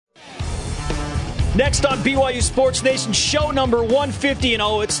Next on BYU Sports Nation, show number 150, and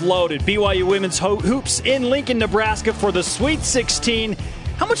it's loaded. BYU women's hoops in Lincoln, Nebraska for the Sweet 16.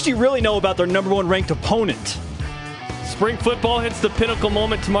 How much do you really know about their number one ranked opponent? Spring football hits the pinnacle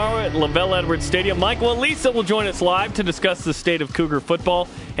moment tomorrow at LaVell Edwards Stadium. Michael Elisa will join us live to discuss the state of Cougar football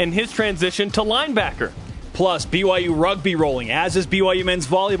and his transition to linebacker. Plus, BYU rugby rolling, as is BYU men's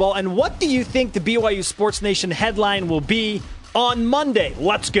volleyball. And what do you think the BYU Sports Nation headline will be on Monday?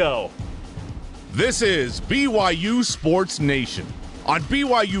 Let's go. This is BYU Sports Nation on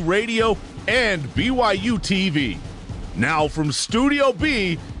BYU Radio and BYU TV. Now from Studio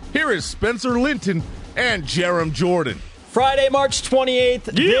B, here is Spencer Linton and Jerem Jordan. Friday, March 28th,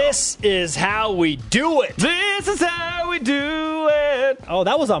 This is how we do it. This is how we do it. Oh,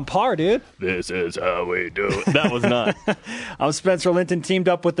 that was on par, dude. This is how we do it. That was not. I'm Spencer Linton, teamed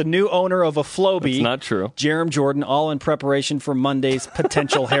up with the new owner of a Flowbee. That's not true. Jerem Jordan, all in preparation for Monday's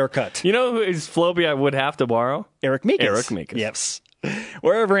potential haircut. You know who is Flowbee I would have to borrow? Eric Meekus. Eric Meekus. Yes.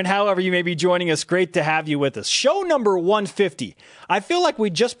 Wherever and however you may be joining us, great to have you with us. Show number 150. I feel like we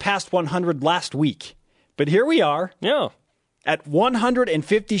just passed 100 last week, but here we are. Yeah. At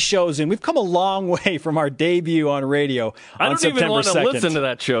 150 shows in. We've come a long way from our debut on radio on September 2nd. I don't even want to listen to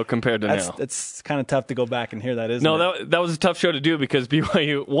that show compared to now. It's kind of tough to go back and hear that, isn't it? No, that was a tough show to do because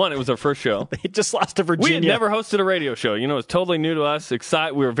BYU, one, it was our first show. They just lost to Virginia. We had never hosted a radio show. You know, it was totally new to us. We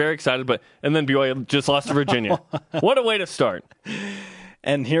were very excited, and then BYU just lost to Virginia. What a way to start.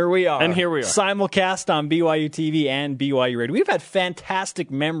 And here we are. Simulcast on BYU TV and BYU Radio. We've had fantastic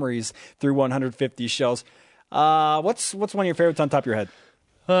memories through 150 shows. What's one of your favorites on top of your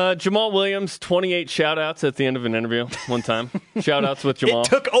head? Jamal Williams, 28 shout-outs at the end of an interview one time. Shout-outs with Jamal. It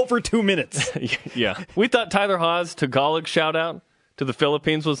took over 2 minutes. Yeah. We thought Tyler Haws Tagalog shout-out to the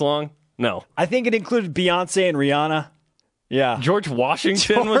Philippines was long. No. I think it included Beyonce and Rihanna. Yeah. George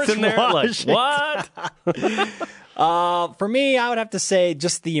Washington was in there? Washington. Like, what? For me, I would have to say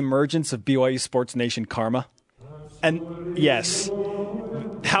just the emergence of BYU Sports Nation karma. And yes,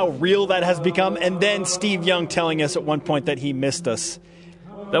 how real that has become. And then Steve Young telling us at one point that he missed us.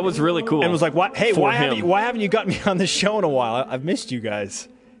 That was really cool. And was like, why haven't you got me on this show in a while? I've missed you guys.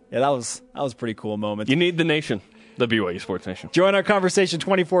 Yeah, that was a pretty cool moment. You need the nation, the BYU Sports Nation. Join our conversation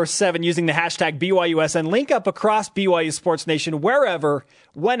 24/7 using the hashtag BYUSN. Link up across BYU Sports Nation wherever,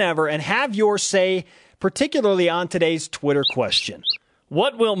 whenever, and have your say, particularly on today's Twitter question.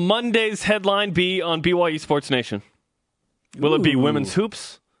 What will Monday's headline be on BYU Sports Nation? Will it be women's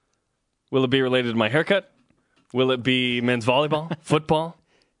hoops? Will it be related to my haircut? Will it be men's volleyball, football?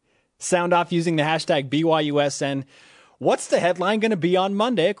 Sound off using the hashtag BYUSN. What's the headline going to be on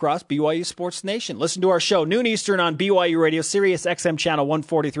Monday across BYU Sports Nation? Listen to our show, noon Eastern on BYU Radio, Sirius XM Channel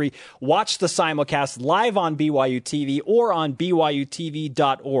 143. Watch the simulcast live on BYU TV or on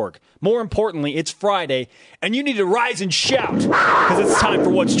BYUTV.org. More importantly, it's Friday, and you need to rise and shout because it's time for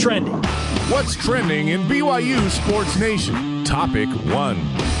What's Trending. What's trending in BYU Sports Nation? Topic 1.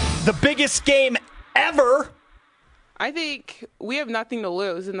 The biggest game ever. I think we have nothing to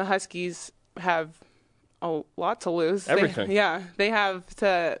lose, and the Huskies have a lot to lose. Everything. They have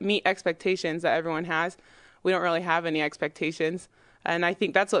to meet expectations that everyone has. We don't really have any expectations, and I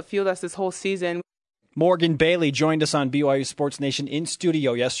think that's what fueled us this whole season. Morgan Bailey joined us on BYU Sports Nation in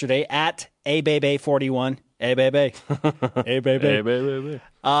studio yesterday at ABebe41. ABebe. ABebe.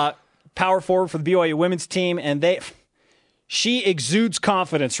 Power forward for the BYU women's team, and she exudes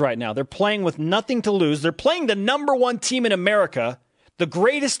confidence right now. They're playing with nothing to lose. They're playing the number one team in America, the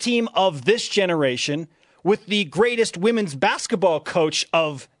greatest team of this generation, with the greatest women's basketball coach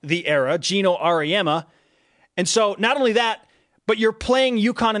of the era, Gino Auriemma. And so not only that, but you're playing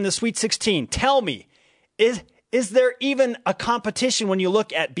UConn in the Sweet 16. Tell me, is there even a competition when you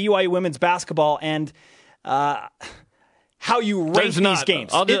look at BYU women's basketball and how you rank these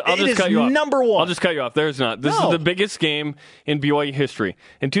games? I'll just cut you off. Number one. I'll just cut you off. There's not. This is the biggest game in BYU history.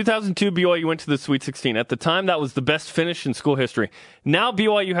 In 2002, BYU went to the Sweet 16. At the time, that was the best finish in school history. Now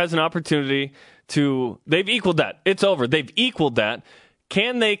BYU has an opportunity they've equaled that. It's over. They've equaled that.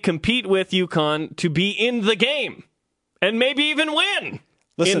 Can they compete with UConn to be in the game and maybe even win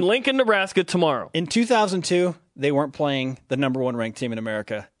in Lincoln, Nebraska tomorrow? In 2002, they weren't playing the number one ranked team in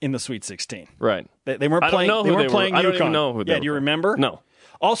America in the Sweet 16. Right. They weren't playing. They weren't playing UConn. I don't even know who they were. Do you remember? No.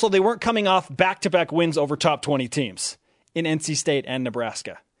 Also, they weren't coming off back-to-back wins over top 20 teams in NC State and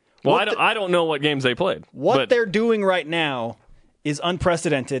Nebraska. Well, I don't know what games they played. What they're doing right now is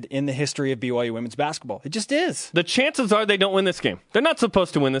unprecedented in the history of BYU women's basketball. It just is. The chances are they don't win this game. They're not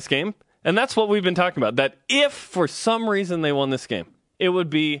supposed to win this game. And that's what we've been talking about. That if for some reason they won this game, it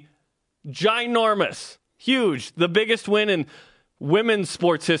would be ginormous, huge, the biggest win in women's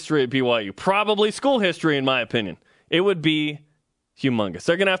sports history at BYU, probably school history in my opinion, it would be humongous.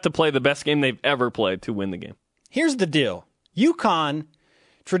 They're going to have to play the best game they've ever played to win the game. Here's the deal. UConn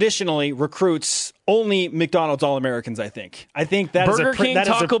traditionally recruits only McDonald's All-Americans, I think. I think that Burger is a King, that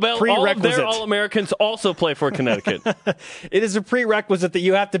Taco is a Bell, prerequisite. all of their All-Americans also play for Connecticut. It is a prerequisite that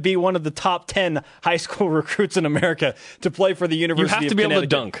you have to be one of the top 10 high school recruits in America to play for the University of Connecticut. You have to be able to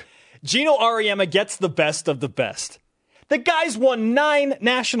dunk. Gino Auriemma gets the best of the best. The guy's won 9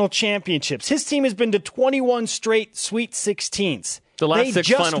 national championships. His team has been to 21 straight Sweet 16s. The last 6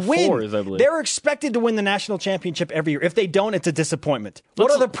 Final Fours, I believe. They're expected to win the national championship every year. If they don't, it's a disappointment.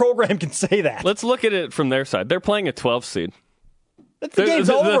 What other program can say that? Let's look at it from their side. They're playing a 12 seed. The game's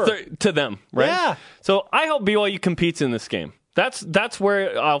over. To them, right? Yeah. So I hope BYU competes in this game. That's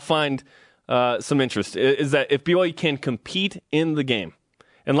where I'll find some interest, is that if BYU can compete in the game.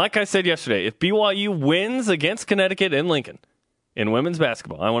 And like I said yesterday, if BYU wins against Connecticut and Lincoln in women's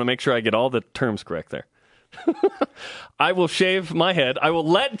basketball, I want to make sure I get all the terms correct there. I will shave my head. I will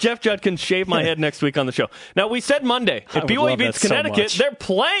let Jeff Judkins shave my head next week on the show. Now, we said Monday. If BYU beats Connecticut, they're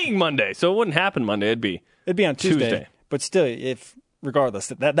playing Monday. So it wouldn't happen Monday. It'd be on Tuesday. But still, regardless,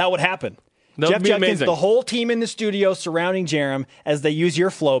 that would happen. Jeff Judkins, amazing. The whole team in the studio surrounding Jerem as they use your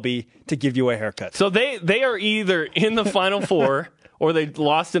Flowbee to give you a haircut. So they are either in the Final Four or they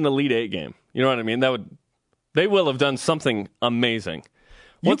lost an Elite Eight game. You know what I mean? They will have done something amazing.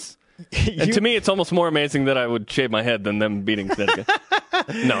 And to me, it's almost more amazing that I would shave my head than them beating Connecticut.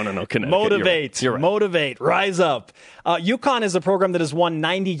 No, Connecticut. Motivate. You're right. Motivate. Rise up. UConn is a program that has won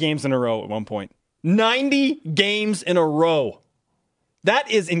 90 games in a row at one point. 90 games in a row.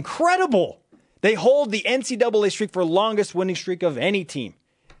 That is incredible. They hold the NCAA streak for longest winning streak of any team.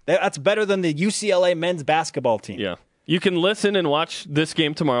 That's better than the UCLA men's basketball team. Yeah. You can listen and watch this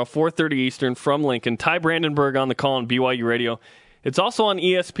game tomorrow, 4:30 Eastern from Lincoln. Ty Brandenburg on the call on BYU Radio. It's also on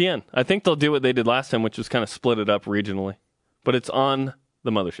ESPN. I think they'll do what they did last time, which was kind of split it up regionally. But it's on the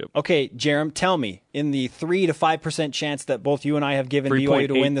mothership. Okay, Jerem, tell me, in the 3 to 5% chance that both you and I have given BYU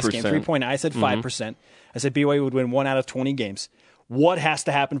to win this game, 3.9, I said 5%. I said BYU would win 1 out of 20 games. What has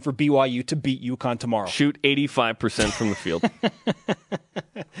to happen for BYU to beat UConn tomorrow? Shoot 85% from the field.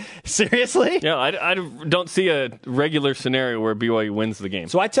 Seriously? Yeah, I don't see a regular scenario where BYU wins the game.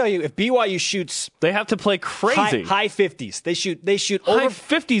 So I tell you, if BYU shoots... They have to play crazy. High 50s. They shoot high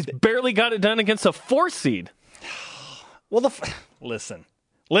 50s. Barely got it done against a 4 seed. Well, listen.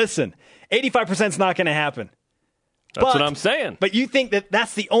 85% is not going to happen. That's what I'm saying. But you think that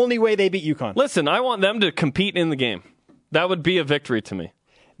that's the only way they beat UConn? Listen, I want them to compete in the game. That would be a victory to me.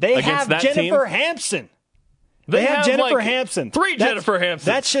 They have Jennifer Hampson. They have Jennifer Hampson. 3 Jennifer Hampsons.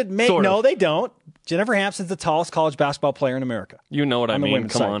 That should make... No, they don't. Jennifer Hampson's the tallest college basketball player in America. You know what I mean.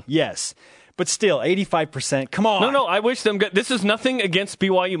 Come on. Yes. But still, 85%. Come on. No, I wish them good. This is nothing against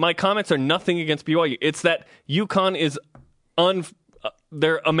BYU. My comments are nothing against BYU. It's that UConn is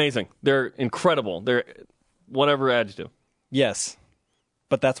they're amazing. They're incredible. They're whatever adjective. Yes.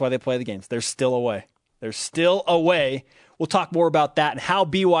 But that's why they play the games. They're still away. We'll talk more about that and how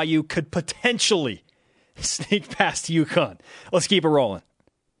BYU could potentially sneak past UConn. Let's keep it rolling.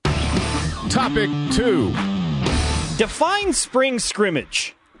 Topic 2. Define spring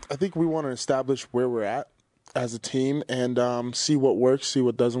scrimmage. I think we want to establish where we're at as a team and see what works, see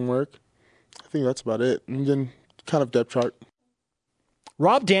what doesn't work. I think that's about it. And then kind of depth chart.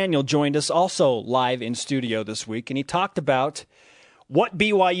 Rob Daniel joined us also live in studio this week, and he talked about what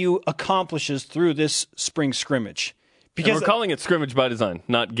BYU accomplishes through this spring scrimmage. Because we're calling it scrimmage by design,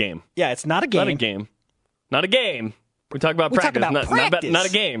 not game. Yeah, it's not a game. Not a game. We talk about practice, not a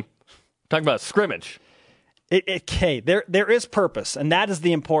game. We're talking about scrimmage. There is purpose, and that is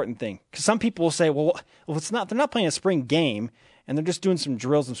the important thing. Because some people will say, well, it's not. They're not playing a spring game, and they're just doing some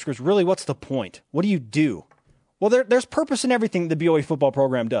drills and scrimmage. Really, what's the point? What do you do? Well, there's purpose in everything the BYU football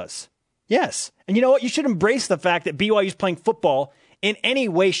program does. Yes, and you know what? You should embrace the fact that BYU is playing football in any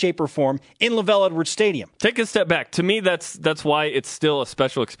way, shape, or form in LaVell Edwards Stadium. Take a step back. To me, that's why it's still a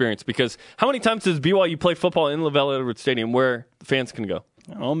special experience, because how many times does BYU play football in LaVell Edwards Stadium where fans can go?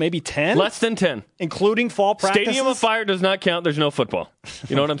 Oh, maybe 10? Less than 10. Including fall practices? Stadium of Fire does not count. There's no football.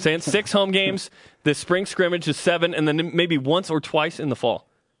 You know what I'm saying? 6 home games. The spring scrimmage is 7, and then maybe once or twice in the fall.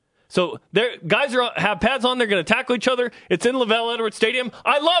 So guys have pads on. They're going to tackle each other. It's in LaVell Edwards Stadium.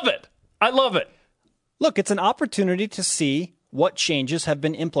 I love it. Look, it's an opportunity to see what changes have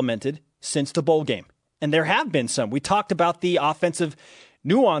been implemented since the bowl game. And there have been some. We talked about the offensive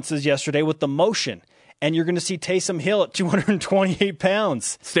nuances yesterday with the motion. And you're going to see Taysom Hill at 228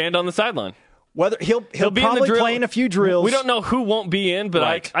 pounds. Stand on the sideline. Whether he'll probably play in a few drills. We don't know who won't be in, but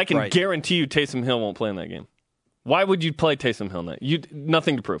right, I can guarantee you Taysom Hill won't play in that game. Why would you play Taysom Hill now?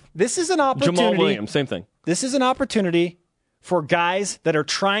 Nothing to prove. This is an opportunity. Jamal Williams, same thing. This is an opportunity for guys that are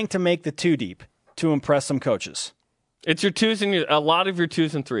trying to make the two deep to impress some coaches. It's your twos and a lot of your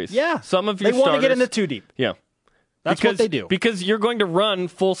twos and threes. Yeah. Some of your They want to get in the two deep. Yeah. That's what they do. Because you're going to run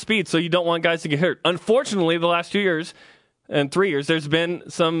full speed, so you don't want guys to get hurt. Unfortunately, the last 2 years and 3 years, there's been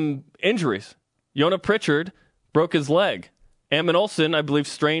some injuries. Yona Pritchard broke his leg. Ammon Olsen, I believe,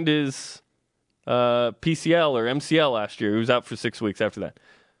 strained his PCL or MCL last year. He was out for 6 weeks after that.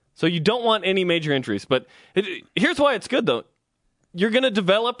 So you don't want any major injuries. But here's why it's good, though. You're going to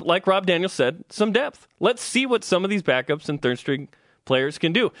develop, like Rob Daniels said, some depth. Let's see what some of these backups and third-string players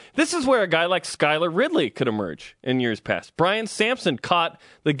can do. This is where a guy like Skylar Ridley could emerge in years past. Brian Sampson caught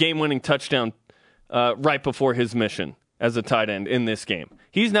the game-winning touchdown right before his mission as a tight end in this game.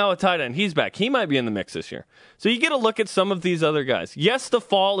 He's now a tight end. He's back. He might be in the mix this year. So you get a look at some of these other guys. Yes, the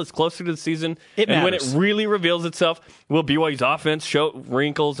fall is closer to the season. And when it really reveals itself, will BYU's offense show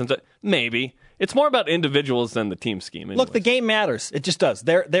wrinkles? And maybe. It's more about individuals than the team scheme. Anyways. Look, the game matters. It just does.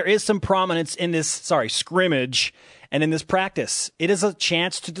 There is some prominence in this, scrimmage and in this practice. It is a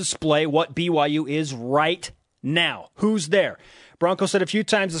chance to display what BYU is right now. Who's there? Bronco said a few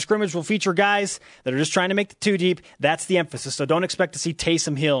times the scrimmage will feature guys that are just trying to make the two deep. That's the emphasis. So don't expect to see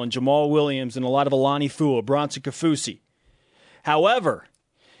Taysom Hill and Jamal Williams and a lot of Alani Fua, Bronson Kafusi. However,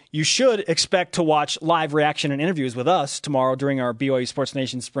 you should expect to watch live reaction and interviews with us tomorrow during our BYU Sports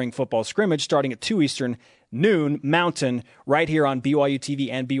Nation Spring Football Scrimmage starting at 2 Eastern, noon Mountain, right here on BYU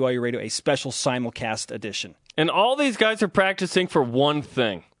TV and BYU Radio, a special simulcast edition. And all these guys are practicing for one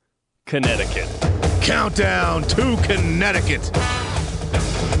thing, Connecticut. Countdown to Connecticut.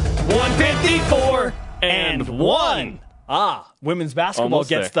 154 and 1. Women's basketball Almost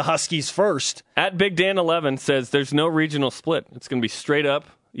gets there. the Huskies first. At Big Dan 11 says there's no regional split. It's going to be straight up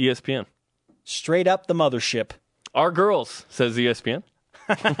ESPN. Straight up the mothership. Our girls, says ESPN.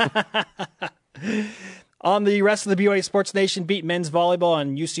 On the rest of the BYU Sports Nation beat, men's volleyball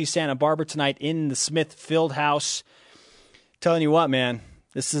on UC Santa Barbara tonight in the Smith Fieldhouse. Telling you what, man,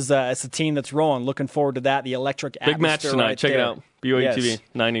 this is it's a team that's rolling. Looking forward to that. The electric atmosphere. Big match tonight. Right Check there. it out. BYU TV,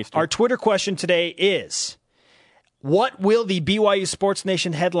 9 Eastern. Our Twitter question today is, what will the BYU Sports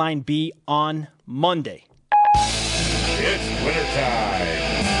Nation headline be on Monday? It's winter time.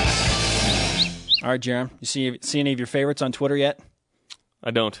 All right, Jerem, you see any of your favorites on Twitter yet? I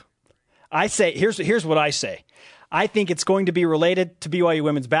don't. I say, here's what I say. I think it's going to be related to BYU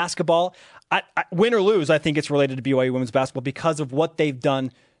women's basketball. Win or lose, I think it's related to BYU women's basketball because of what they've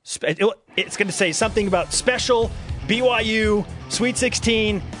done. It's going to say something about special, BYU, Sweet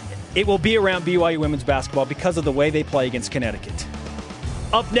 16. It will be around BYU women's basketball because of the way they play against Connecticut.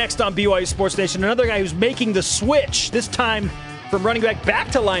 Up next on BYU Sports Nation, another guy who's making the switch, this time from running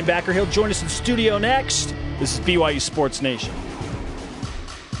back to linebacker. He'll join us in studio next. This is BYU Sports Nation.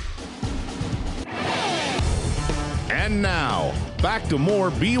 And now, back to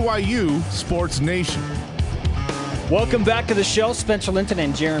more BYU Sports Nation. Welcome back to the show. Spencer Linton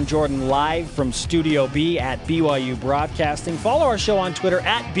and Jarom Jordan live from Studio B at BYU Broadcasting. Follow our show on Twitter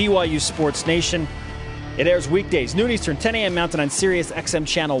at BYU Sports Nation. It airs weekdays, noon Eastern, 10 a.m. Mountain on Sirius XM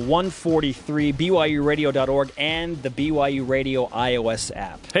Channel 143, BYURadio.org, and the BYU Radio iOS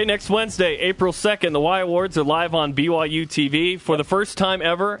app. Hey, next Wednesday, April 2nd, the Y Awards are live on BYU TV for the first time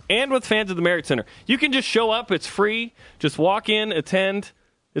ever and with fans of the Marriott Center. You can just show up. It's free. Just walk in, attend.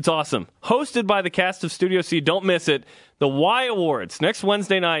 It's awesome. Hosted by the cast of Studio C. Don't miss it. The Y Awards, next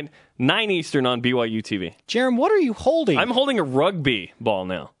Wednesday night, 9 Eastern on BYU TV. Jerem, what are you holding? I'm holding a rugby ball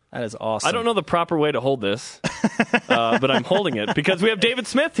now. That is awesome. I don't know the proper way to hold this, but I'm holding it because we have David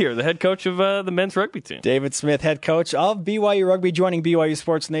Smith here, the head coach of the men's rugby team. David Smith, head coach of BYU Rugby, joining BYU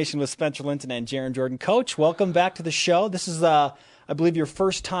Sports Nation with Spencer Linton and Jarom Jordan. Coach, welcome back to the show. This is, I believe, your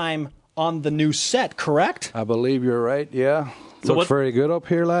first time on the new set, correct? I believe you're right, yeah. So Looks very good up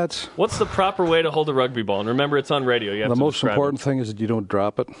here, lads. What's the proper way to hold a rugby ball? And remember, it's on radio. You have the to most important it. thing is that you don't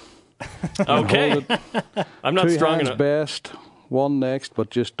drop it. Okay. I'm not Two strong hands enough. best, one next, but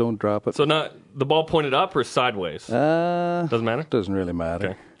just don't drop it. So not the ball pointed up or sideways? Doesn't matter? Doesn't really matter.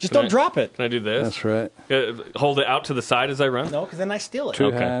 Okay. Just don't drop it. Can I do this? That's right. Hold it out to the side as I run? No, because then I steal it.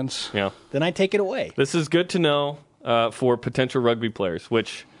 Two hands. Yeah. Then I take it away. This is good to know for potential rugby players,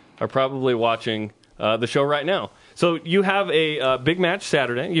 which are probably watching the show right now. So you have a big match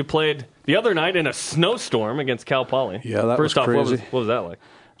Saturday. You played the other night in a snowstorm against Cal Poly. Yeah, that First was off, crazy. What was that like?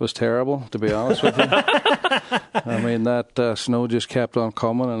 It was terrible, to be honest with you. I mean, that snow just kept on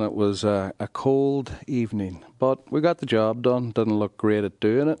coming, and it was a cold evening. But we got the job done. Didn't look great at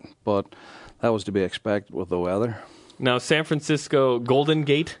doing it, but that was to be expected with the weather. Now, San Francisco Golden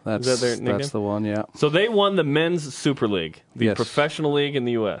Gate, is that their nickname? That's the one, yeah. So they won the Men's Super League, the professional league in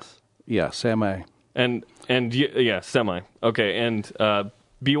the U.S. Yeah, semi. And semi. Okay, and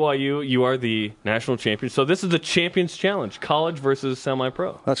BYU, you are the national champion. So this is the Champions Challenge, college versus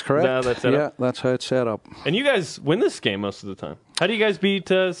semi-pro. That's correct. That's how it's set up. And you guys win this game most of the time. How do you guys beat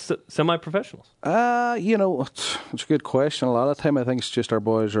semi-professionals? It's a good question. A lot of the time I think it's just our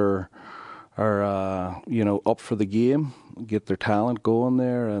boys are up for the game, get their talent going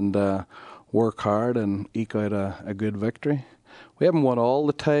there and work hard and eke out a good victory. We haven't won all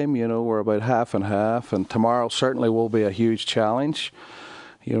the time, we're about half and half, and tomorrow certainly will be a huge challenge.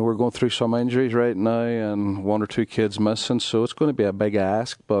 We're going through some injuries right now and one or two kids missing, so it's going to be a big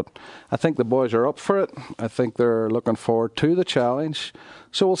ask, but I think the boys are up for it. I think they're looking forward to the challenge,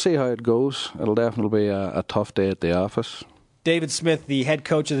 so we'll see how it goes. It'll definitely be a tough day at the office. David Smith, the head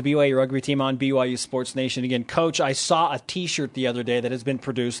coach of the BYU rugby team on BYU Sports Nation. Again, Coach, I saw a T-shirt the other day that has been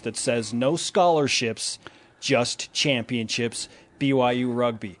produced that says, "No scholarships, just championships, BYU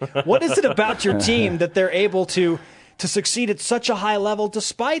rugby." What is it about your team that they're able to succeed at such a high level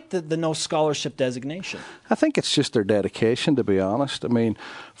despite the no scholarship designation? I think it's just their dedication, to be honest. I mean,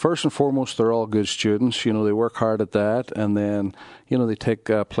 first and foremost, they're all good students. They work hard at that, and then, they take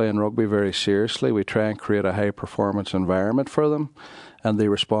playing rugby very seriously. We try and create a high-performance environment for them, and they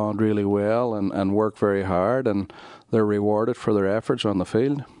respond really well and work very hard, and they're rewarded for their efforts on the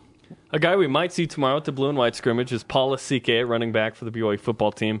field. A guy we might see tomorrow at the blue and white scrimmage is Paula Sike, running back for the BYU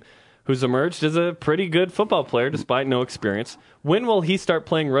football team, who's emerged as a pretty good football player despite no experience. When will he start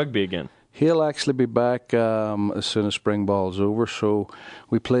playing rugby again? He'll actually be back as soon as spring ball's over. So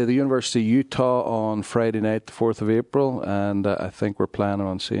we play the University of Utah on Friday night, the 4th of April, and I think we're planning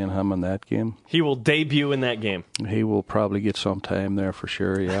on seeing him in that game. He will debut in that game? He will probably get some time there for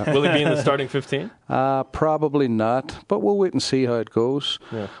sure, yeah. Will he be in the starting 15? Probably not, but we'll wait and see how it goes.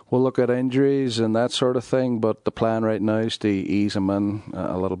 Yeah. We'll look at injuries and that sort of thing, but the plan right now is to ease him in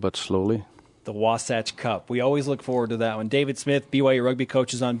a little bit slowly. The Wasatch Cup. We always look forward to that one. David Smith, BYU rugby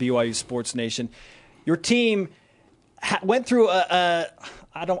coaches on BYU Sports Nation. Your team went through I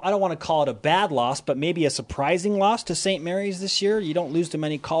don't want to call it a bad loss, but maybe a surprising loss to St. Mary's this year. You don't lose to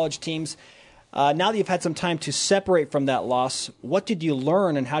many college teams. Now that you've had some time to separate from that loss, what did you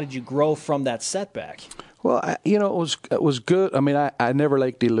learn and how did you grow from that setback? Well, it was good. I mean, I never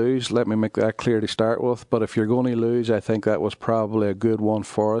like to lose. Let me make that clear to start with. But if you're going to lose, I think that was probably a good one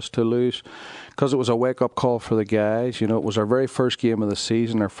for us to lose because it was a wake-up call for the guys. It was our very first game of the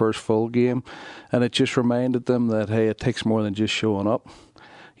season, our first full game, and it just reminded them that, hey, it takes more than just showing up.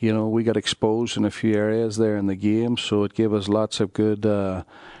 We got exposed in a few areas there in the game, so it gave us lots of good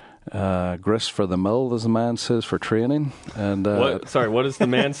grist for the mill, as the man says, for training. And what does the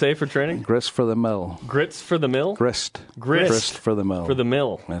man say for training? Grist for the mill. Grits for the mill? Grist for the mill. For the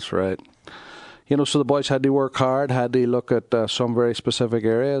mill. That's right. So the boys had to work hard, had to look at some very specific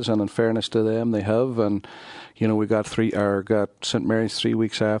areas, and in fairness to them, they have. And we got St. Mary's 3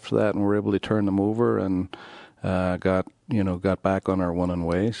 weeks after that, and we were able to turn them over and got back on our winning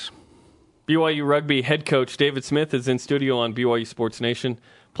ways. BYU rugby head coach David Smith is in studio on BYU Sports Nation.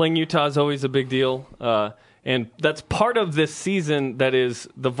 Playing Utah is always a big deal, and that's part of this season. That is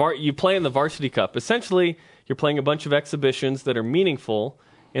you play in the Varsity Cup. Essentially, you're playing a bunch of exhibitions that are meaningful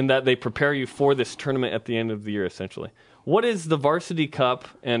in that they prepare you for this tournament at the end of the year, essentially. What is the Varsity Cup,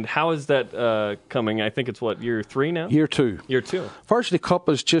 and how is that coming? I think it's, year 3 now? Year 2. Year 2. Varsity Cup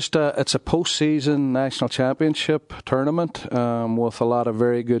is just it's a postseason national championship tournament with a lot of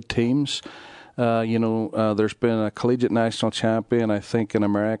very good teams. There's been a collegiate national champion, I think, in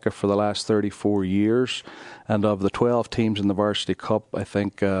America for the last 34 years. And of the 12 teams in the Varsity Cup, I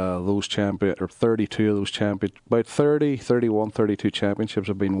think 32 of those champions, about 31, 32 championships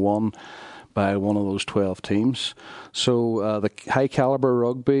have been won by one of those 12 teams. So the high caliber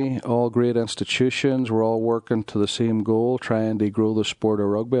rugby, all great institutions, we're all working to the same goal, trying to grow the sport of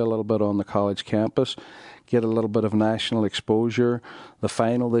rugby a little bit on the college campus, get a little bit of national exposure. The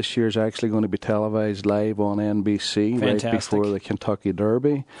final this year is actually going to be televised live on NBC. Fantastic. Right before the Kentucky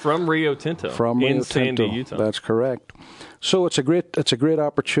Derby. From Rio Tinto. In Sandy, Utah. That's correct. So it's a great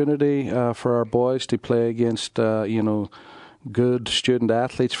opportunity for our boys to play against good student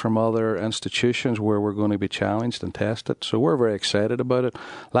athletes from other institutions where we're going to be challenged and tested. So we're very excited about it.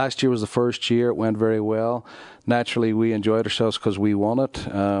 Last year was the first year. It went very well. Naturally, we enjoyed ourselves because we won it.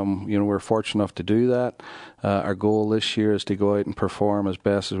 We're fortunate enough to do that. Our goal this year is to go out and perform as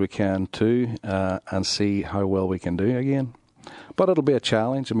best as we can too, and see how well we can do again. But it'll be a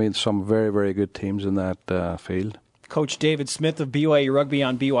challenge. I mean, some very, very good teams in that field. Coach David Smith of BYU Rugby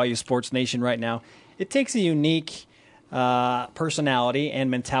on BYU Sports Nation right now. It takes a unique personality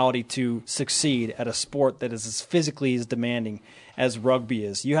and mentality to succeed at a sport that is as physically as demanding as rugby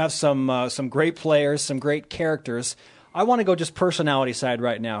is. You have some great players, some great characters. I want to go just personality side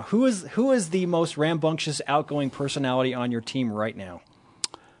right now. Who is the most rambunctious, outgoing personality on your team right now?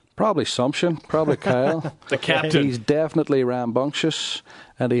 Probably Sumption, probably Kyle. The captain. He's definitely rambunctious,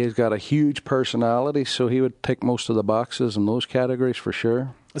 and he's got a huge personality, so he would tick most of the boxes in those categories for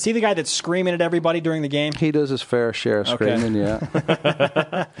sure. Is he the guy that's screaming at everybody during the game? He does his fair share of screaming, yeah.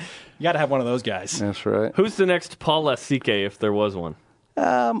 You got to have one of those guys. That's right. Who's the next Paul Lasike if there was one?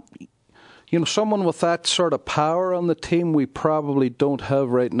 Someone with that sort of power on the team we probably don't have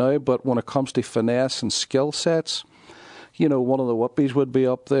right now, but when it comes to finesse and skill sets, one of the Whoopies would be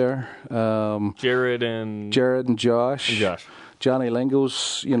up there. Jared and Josh. Johnny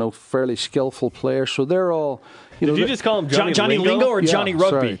Lingo's, fairly skillful player. So they're all... Did you just call him Johnny Lingo or Johnny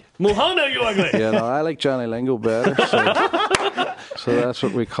Rugby? Muhana, you ugly! Yeah, no, I like Johnny Lingo better. So that's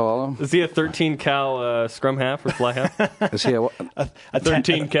what we call him. Is he a 13-cow scrum half or fly half? Is he a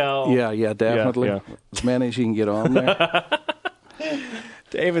 13-cow? Yeah, definitely. Yeah. As many as you can get on there.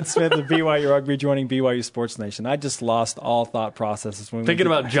 David Smith of BYU Rugby joining BYU Sports Nation. I just lost all thought processes when thinking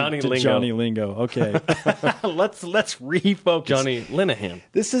about Johnny Lingo. Johnny Lingo. Okay, let's refocus. Johnny Linehan.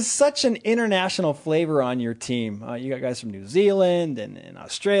 This is such an international flavor on your team. You got guys from New Zealand and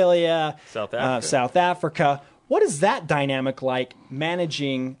Australia, South Africa. What is that dynamic like,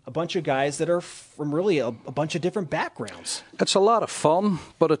 managing a bunch of guys that are from really a bunch of different backgrounds? It's a lot of fun,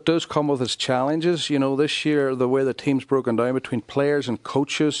 but it does come with its challenges. This year, the way the team's broken down between players and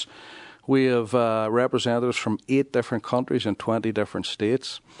coaches, we have representatives from 8 different countries and 20 different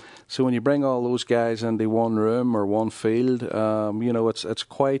states. So when you bring all those guys into one room or one field, it's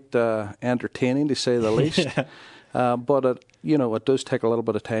quite entertaining, to say the least. But it does take a little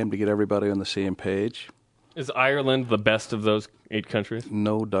bit of time to get everybody on the same page. Is Ireland the best of those 8 countries?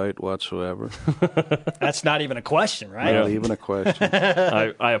 No doubt whatsoever. That's not even a question, right? Not even a question.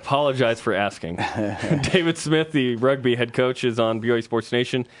 I apologize for asking. David Smith, the rugby head coach, is on BYU Sports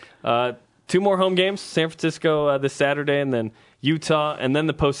Nation. 2 more home games, San Francisco this Saturday, and then Utah, and then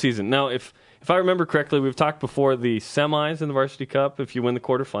the postseason. Now, if I remember correctly, we've talked before the semis in the Varsity Cup. If you win the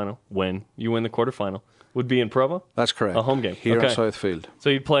quarterfinal, would be in Provo? That's correct. A home game. Here at Southfield. So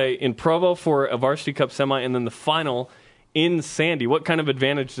you'd play in Provo for a Varsity Cup semi and then the final in Sandy. What kind of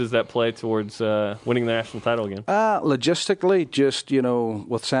advantage does that play towards winning the national title again? Logistically, just,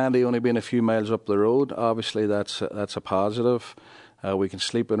 with Sandy only being a few miles up the road, obviously that's a positive. We can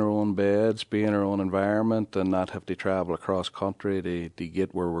sleep in our own beds, be in our own environment, and not have to travel across country to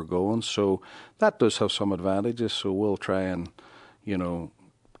get where we're going. So that does have some advantages. So we'll try and,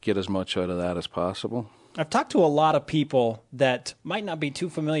 get as much out of that as possible. I've talked to a lot of people that might not be too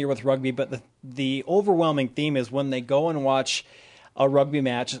familiar with rugby, but the overwhelming theme is when they go and watch a rugby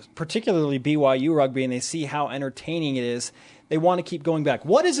match, particularly BYU rugby, and they see how entertaining it is, they want to keep going back.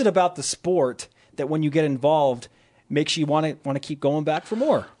 What is it about the sport that when you get involved makes you want to keep going back for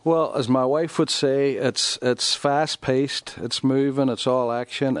more? Well, as my wife would say, it's fast-paced, it's moving, it's all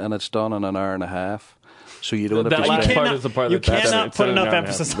action, and it's done in an hour and a half. So you don't have to last part is the part you cannot put enough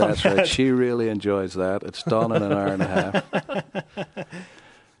emphasis on that. That's right. She really enjoys that. It's done in an hour and a half.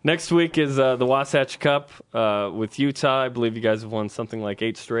 Next week is the Wasatch Cup with Utah. I believe you guys have won something like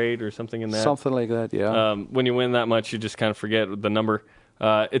 8 straight or something in that. Something like that, yeah. When you win that much, you just kind of forget the number.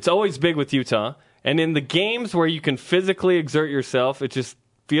 It's always big with Utah. And in the games where you can physically exert yourself, it just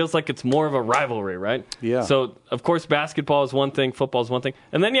feels like it's more of a rivalry, right? Yeah. So, of course, basketball is one thing, football is one thing.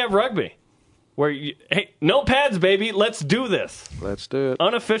 And then you have rugby. Where, hey, no pads, baby. Let's do this. Let's do it.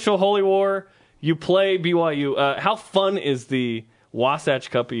 Unofficial Holy War. You play BYU. How fun is the Wasatch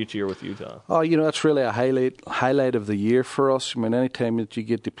Cup each year with Utah? Oh, that's really a highlight of the year for us. I mean, any time that you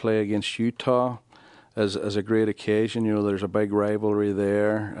get to play against Utah is a great occasion. There's a big rivalry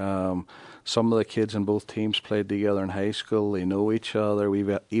there. Some of the kids in both teams played together in high school. They know each other.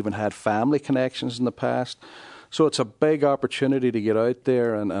 We've even had family connections in the past. So it's a big opportunity to get out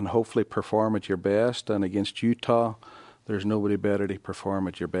there and hopefully perform at your best. And against Utah, there's nobody better to perform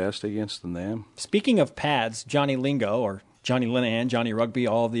at your best against than them. Speaking of pads, Johnny Lingo, or Johnny Linehan, Johnny Rugby,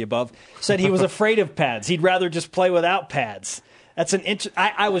 all of the above, said he was afraid of pads. He'd rather just play without pads. That's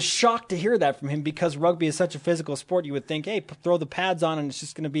I was shocked to hear that from him because rugby is such a physical sport. You would think, hey, throw the pads on and it's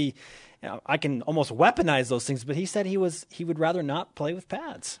just going to be, I can almost weaponize those things. But he said he would rather not play with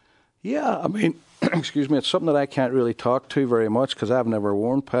pads. Yeah, I mean, excuse me, it's something that I can't really talk to very much because I've never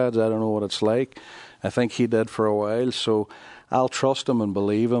worn pads. I don't know what it's like. I think he did for a while. So I'll trust him and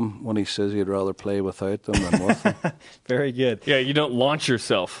believe him when he says he'd rather play without them than with them. Very good. Yeah, you don't launch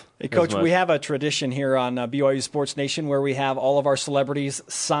yourself. Hey, Coach, we have a tradition here on BYU Sports Nation where we have all of our celebrities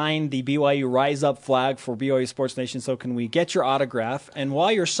sign the BYU Rise Up flag for BYU Sports Nation. So can we get your autograph? And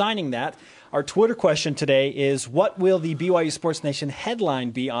while you're signing that, our Twitter question today is, what will the BYU Sports Nation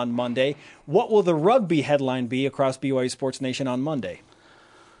headline be on Monday? What will the rugby headline be across BYU Sports Nation on Monday?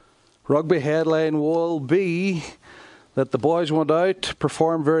 Rugby headline will be that the boys went out,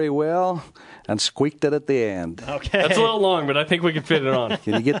 performed very well, and squeaked it at the end. Okay. That's a little long, but I think we can fit it on.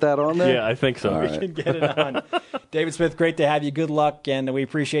 Can you get that on there? Yeah, I think so. We can get it on. David Smith, great to have you. Good luck, and we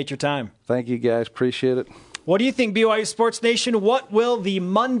appreciate your time. Thank you, guys. Appreciate it. What do you think, BYU Sports Nation? What will the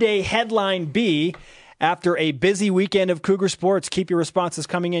Monday headline be after a busy weekend of Cougar sports? Keep your responses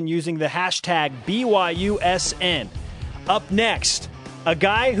coming in using the hashtag BYUSN. Up next, a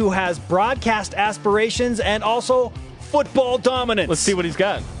guy who has broadcast aspirations and also football dominance. Let's see what he's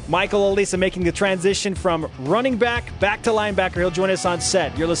got. Michael Alisa making the transition from running back to linebacker. He'll join us on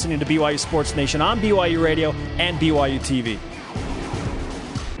set. You're listening to BYU Sports Nation on BYU Radio and BYU TV.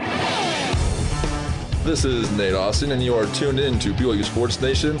 This is Nate Austin, and you are tuned in to BYU Sports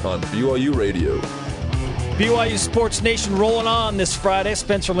Nation on BYU Radio. BYU Sports Nation rolling on this Friday.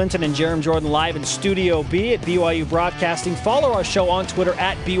 Spencer Linton and Jerem Jordan live in Studio B at BYU Broadcasting. Follow our show on Twitter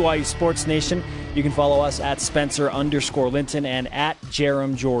at BYU Sports Nation. You can follow us at Spencer_Linton and at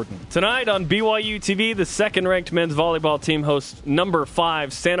Jerem Jordan. Tonight on BYU TV, the second-ranked men's volleyball team hosts number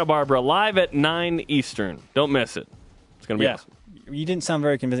 5 Santa Barbara live at 9 Eastern. Don't miss it. It's going to be awesome. You didn't sound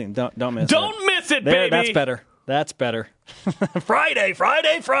very convincing. Don't miss it. Don't miss it, baby! That's better. Friday!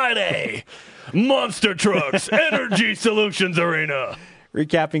 Monster Trucks, Energy Solutions Arena.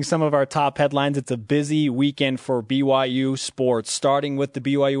 Recapping some of our top headlines, it's a busy weekend for BYU sports. Starting with the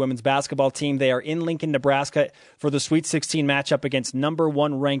BYU women's basketball team, they are in Lincoln, Nebraska for the Sweet 16 matchup against number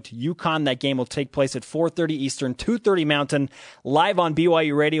 1 ranked UConn. That game will take place at 4:30 Eastern, 2:30 Mountain, live on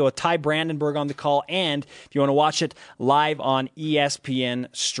BYU Radio with Ty Brandenburg on the call, and if you want to watch it, live on ESPN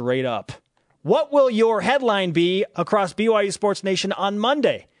straight up. What will your headline be across BYU Sports Nation on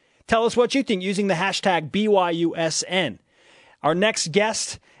Monday? Tell us what you think using the hashtag BYUSN. Our next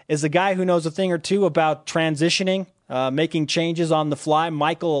guest is a guy who knows a thing or two about transitioning, making changes on the fly.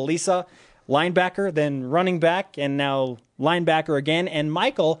 Michael Alisa, linebacker, then running back, and now linebacker again. And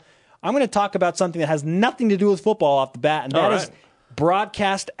Michael, I'm going to talk about something that has nothing to do with football off the bat, and that is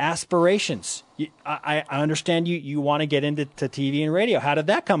broadcast aspirations. I understand you want to get into TV and radio. How did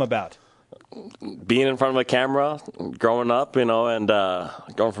that come about? Being in front of a camera, growing up, and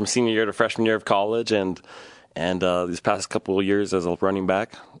going from senior year to freshman year of college, and these past couple of years as a running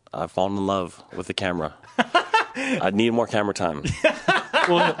back, I've fallen in love with the camera. I need more camera time.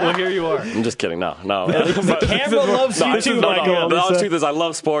 Well, here you are. I'm just kidding. No. The camera loves you too, Michael. The honest truth is I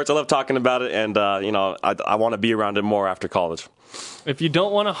love sports. I love talking about it, and I want to be around it more after college. If you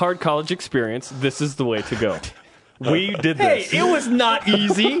don't want a hard college experience, this is the way to go. We did this. Hey, it was not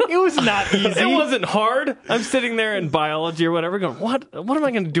easy. It wasn't hard. I'm sitting there in biology or whatever going, what am I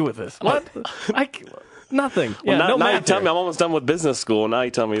going to do with this? What? Nothing. Well, no now you math tell here. me I'm almost done with business school. Now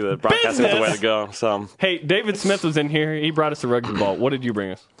you tell me that broadcasting is the way to go. So, hey, David Smith was in here. He brought us a rugby ball. What did you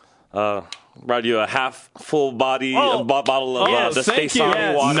bring us? brought you a half full body bottle of the Stay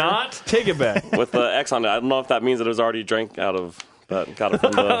Sunny water. Not take it back. With the X on it. I don't know if that means that it was already drank out of, but got it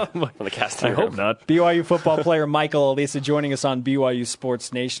from the casting room. I hope not. BYU football player Michael Alisa joining us on BYU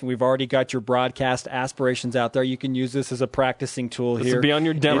Sports Nation. We've already got your broadcast aspirations out there. You can use this as a practicing tool this here. Will be on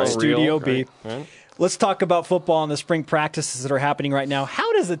your demo in Studio reel, B. Right. Let's talk about football and the spring practices that are happening right now.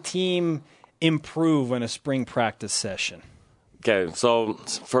 How does a team improve in a spring practice session? Okay, so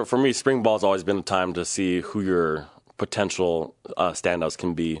for me, spring ball has always been a time to see who your potential standouts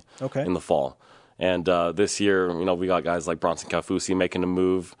can be in the fall. And this year, we got guys like Bronson Kaufusi making a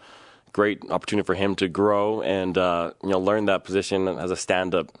move. Great opportunity for him to grow and learn that position as a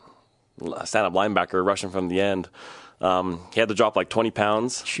stand-up linebacker, rushing from the end. He had to drop like 20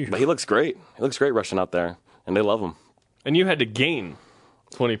 pounds, but he looks great. He looks great rushing out there, and they love him. And you had to gain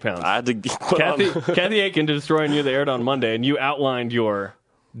 20 pounds. I had to Kathy Aiken destroying you the aired on Monday, and you outlined your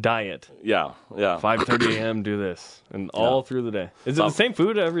diet. Yeah. 5:30 a.m. do this, and all through the day. Is it the same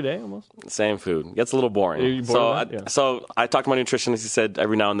food every day almost? Same food. Gets a little boring. Are you bored So I talked to my nutritionist. He said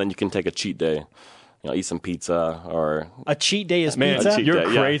every now and then you can take a cheat day. Eat some pizza or... A cheat day is pizza? You're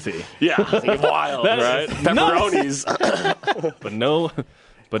crazy. Yeah, wild, right? Pepperonis. But no...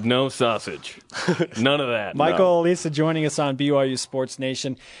 but no sausage. None of that. Michael Alisa joining us on BYU Sports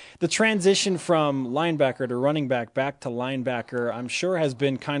Nation. The transition from linebacker to running back to linebacker, I'm sure has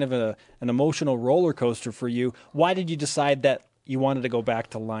been kind of an emotional roller coaster for you. Why did you decide that you wanted to go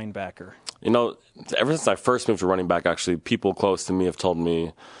back to linebacker? Ever since I first moved to running back, actually, people close to me have told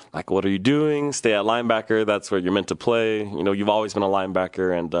me, like, what are you doing? Stay at linebacker. That's where you're meant to play. You've always been a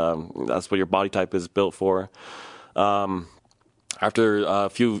linebacker, and that's what your body type is built for. After a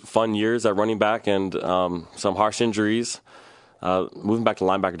few fun years at running back and some harsh injuries, moving back to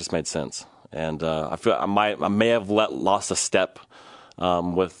linebacker just made sense. And I feel I may have lost a step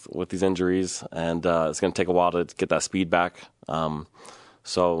with these injuries, and it's going to take a while to get that speed back.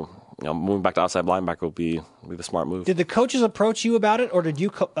 So moving back to outside linebacker will be the smart move. Did the coaches approach you about it, or did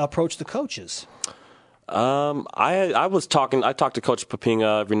you approach the coaches? I talked to Coach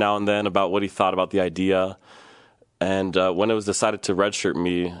Papinga every now and then about what he thought about the idea. And when it was decided to redshirt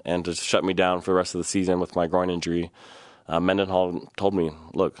me and to shut me down for the rest of the season with my groin injury, Mendenhall told me,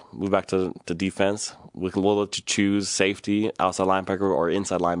 look, move back to defense. We'll let you choose safety, outside linebacker, or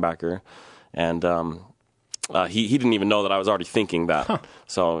inside linebacker. And he didn't even know that I was already thinking that. Huh.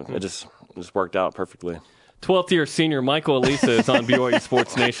 So it just worked out perfectly. 12th year senior Michael Alisa is on BYU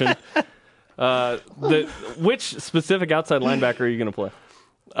Sports Nation. Which specific outside linebacker are you going to play?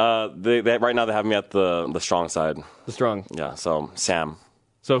 They right now they have me at the strong side. The strong. Yeah, so Sam.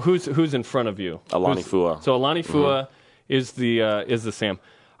 So who's in front of you? Alani Fua. So Alani Fua is the Sam.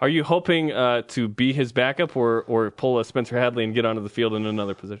 Are you hoping to be his backup or pull a Spencer Hadley and get onto the field in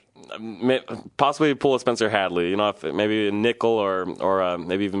another position? Possibly pull a Spencer Hadley. If maybe a nickel or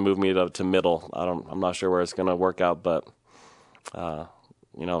maybe even move me to middle. I'm not sure where it's going to work out, but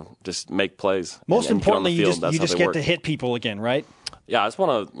just make plays. Most importantly, you just get to hit people again, right? Yeah, I just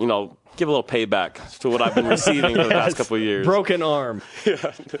want to, give a little payback to what I've been receiving for the past couple of years. Broken arm. I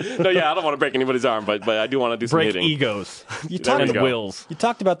don't want to break anybody's arm, but I do want to do some hitting. Break egos. And wills. You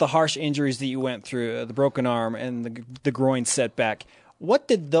talked about the harsh injuries that you went through, the broken arm and the groin setback. What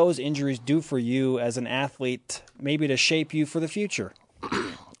did those injuries do for you as an athlete, maybe to shape you for the future?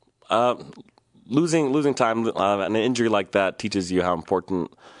 Losing time, an injury like that teaches you how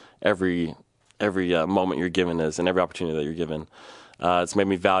important every moment you're given is and every opportunity that you're given. It's made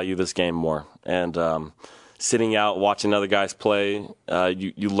me value this game more. And sitting out, watching other guys play,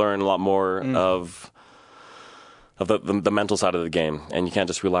 you learn a lot more of the mental side of the game. And you can't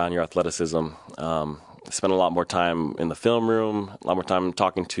just rely on your athleticism. Spend a lot more time in the film room, a lot more time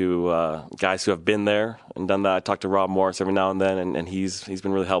talking to guys who have been there and done that. I talk to Rob Morris every now and then, and he's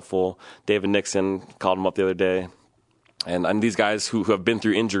been really helpful. David Nixon called him up the other day. And these guys who have been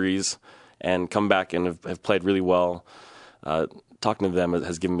through injuries and come back and have played really well, talking to them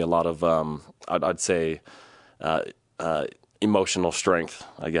has given me a lot of, I'd say, emotional strength,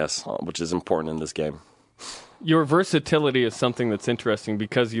 I guess, which is important in this game. Your versatility is something that's interesting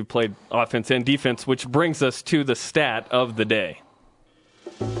because you've played offense and defense, which brings us to the stat of the day.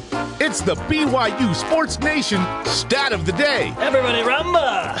 It's the BYU Sports Nation stat of the day. Everybody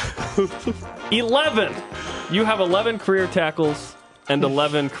rumba! 11. You have 11 career tackles and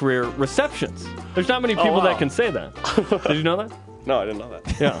 11 career receptions. There's not many people that can say that. Did you know that? No, I didn't know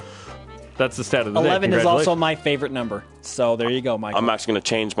that. Yeah. That's the stat of the 11 day. is also my favorite number. So there you go, Michael. I'm actually going to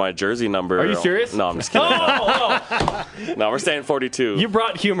change my jersey number. Are you serious? No, I'm just kidding. No, we're saying 42. You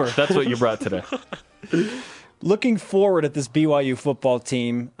brought humor. That's what you brought today. Looking forward at this BYU football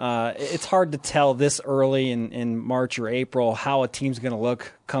team, it's hard to tell this early in March or April how a team's going to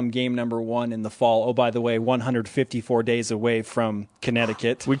look come game number 1 in the fall. Oh, by the way, 154 days away from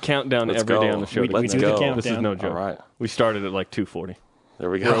Connecticut. We count down every day on the show. We do the countdown. This is no joke. All right. We started at like 2:40. There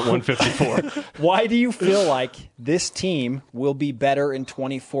we go. We're at 154. Why do you feel like this team will be better in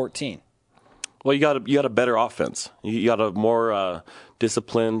 2014? Well, you got a better offense. You got a more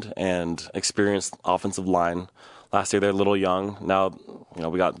disciplined and experienced offensive line. Last year they're a little young. Now,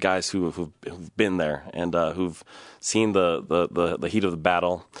 we got guys who've been there and who've seen the heat of the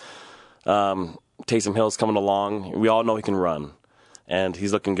battle. Taysom Hill's coming along. We all know he can run, and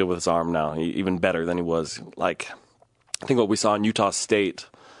he's looking good with his arm now, even better than he was. I think what we saw in Utah State,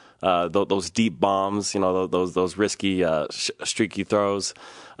 those deep bombs, those risky, streaky throws.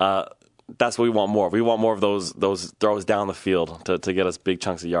 That's what we want more. We want more of those throws down the field to get us big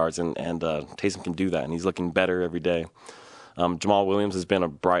chunks of yards, and Taysom can do that, and he's looking better every day. Jamal Williams has been a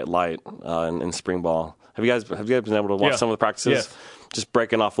bright light in spring ball. Have you guys been able to watch some of the practices? Yes. Just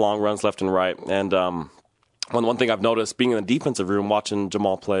breaking off long runs left and right. And one thing I've noticed being in the defensive room watching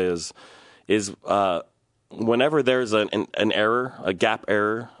Jamal play is whenever there's an error, a gap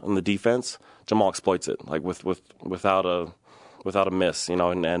error in the defense, Jamal exploits it. Like without without a miss.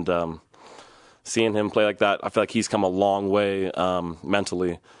 And seeing him play like that, I feel like he's come a long way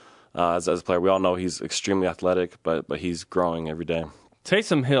mentally as a player. We all know he's extremely athletic, but he's growing every day.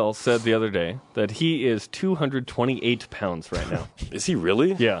 Taysom Hill said the other day that he is 228 pounds right now. Is he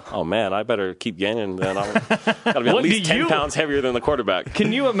really? Yeah. Oh, man, I better keep gaining then. I've got to be at least 10 pounds heavier than the quarterback.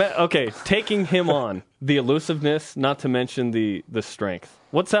 Can you imagine? Okay, taking him on, the elusiveness, not to mention the strength.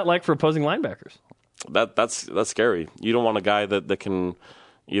 What's that like for opposing linebackers? That's scary. You don't want a guy that can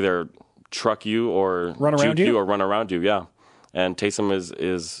either truck you or run around you or run around you, yeah. And Taysom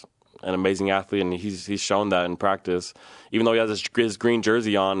is an amazing athlete, and he's shown that in practice. Even though he has his green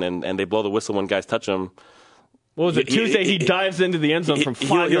jersey on, and they blow the whistle when guys touch him. What was it, Tuesday? He dives into the end zone from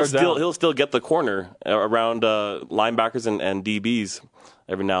 5 yards out. He'll still get the corner around linebackers and DBs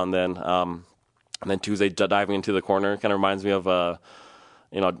every now and then. And then Tuesday diving into the corner kind of reminds me of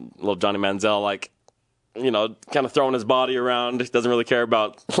little Johnny Manziel, like, kind of throwing his body around. He doesn't really care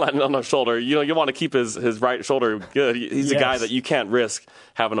about landing on the shoulder. You want to keep his right shoulder good. He's a guy that you can't risk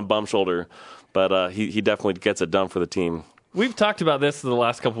having a bum shoulder. But he definitely gets it done for the team. We've talked about this the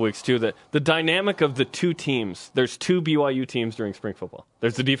last couple of weeks, too, that the dynamic of the two teams, there's two BYU teams during spring football.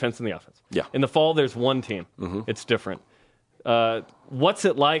 There's the defense and the offense. Yeah. In the fall, there's one team. Mm-hmm. It's different. What's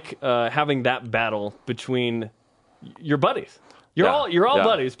it like having that battle between your buddies? You're all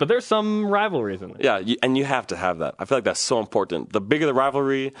buddies, but there's some rivalries in there. Yeah, and you have to have that. I feel like that's so important. The bigger the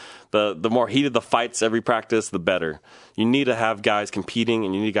rivalry, the more heated the fights every practice, the better. You need to have guys competing,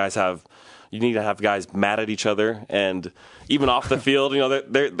 and you need to have guys mad at each other, and even off the field,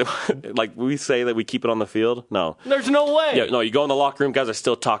 they're like we say that we keep it on the field. No, there's no way. Yeah, no, you go in the locker room, guys are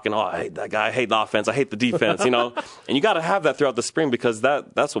still talking. Oh, I hate that guy. I hate the offense. I hate the defense. And you got to have that throughout the spring because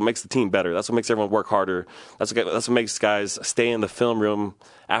that's what makes the team better. That's what makes everyone work harder. That's what makes guys stay in the film room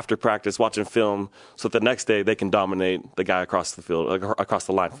after practice watching film, so that the next day they can dominate the guy across the field, across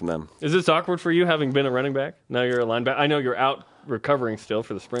the line from them. Is this awkward for you, having been a running back? Now you're a linebacker. I know you're out recovering still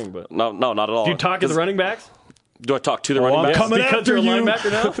for the spring, but no, not at all. Do you talk to the running backs? Do I talk to the running backs? Coming because after you're a you.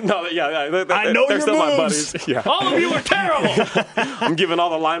 linebacker now? No, yeah. I know they're your still moves. my buddies. Yeah. All of you are terrible. I'm giving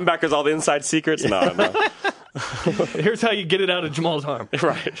all the linebackers all the inside secrets. No. Here's how you get it out of Jamal's arm.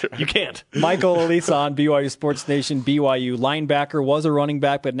 Right. You can't. Michael Alisa on BYU Sports Nation. BYU linebacker, was a running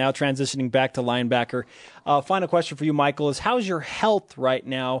back, but now transitioning back to linebacker. Final question for you, Michael, is how's your health right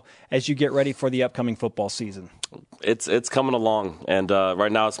now as you get ready for the upcoming football season? It's coming along, and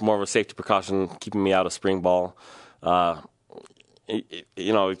right now it's more of a safety precaution, keeping me out of spring ball. We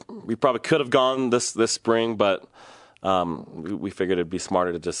probably could have gone this spring, but we figured it'd be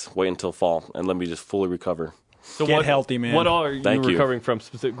smarter to just wait until fall and let me just fully recover. So Get healthy, man. What are you recovering from?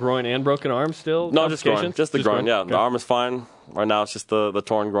 Specific groin and broken arm still? No, just groin. Just the groin, yeah. Okay. The arm is fine. Right now it's just the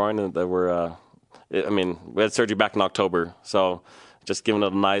torn groin and that we had surgery back in October, so just giving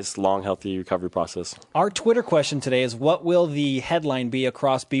it a nice, long, healthy recovery process. Our Twitter question today is, what will the headline be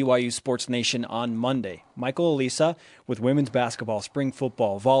across BYU Sports Nation on Monday? Michael Alisa with women's basketball, spring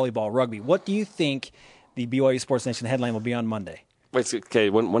football, volleyball, rugby. What do you think the BYU Sports Nation headline will be on Monday? Wait, okay,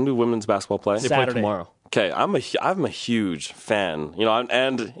 when do women's basketball play? They Saturday. play tomorrow. Okay, I'm a huge fan,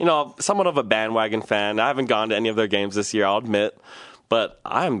 and somewhat of a bandwagon fan. I haven't gone to any of their games this year, I'll admit, but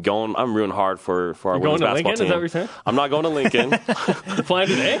I'm rooting hard for our women's basketball Lincoln? team. Is that what you're saying? I'm not going to Lincoln. Flying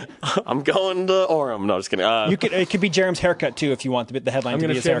today? I'm going to Orem. No, just kidding. It could be Jerem's haircut too if you want the headline I'm to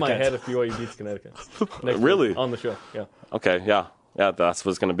going be to his shave my haircut. head if BYU beats Connecticut. Next Really? week on the show, yeah. Okay, yeah, that's what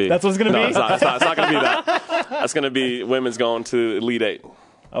it's going to be. That's what it's gonna be? It's not going to be that. That's going to be women's going to Elite Eight.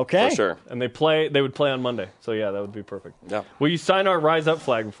 Okay. For sure. And they would play on Monday. So, yeah, that would be perfect. Yeah. Will you sign our Rise Up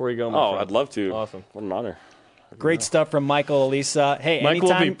flag before you go? My friend? I'd love to. Awesome. What an honor. Great stuff from Michael Alisa. Hey, Michael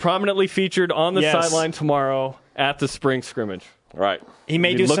anytime will be prominently featured on the Yes. sideline tomorrow at the spring scrimmage. Right. he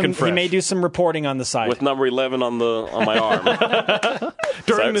may Be do looking some. He may fresh. do some reporting on the side. With number 11 on my arm.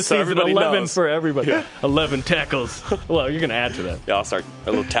 During the so season, everybody 11 knows. for everybody. 11 tackles. Well, you're going to add to that. Yeah, I'll start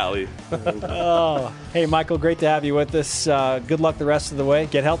a little tally. Hey, Michael, great to have you with us. Good luck the rest of the way.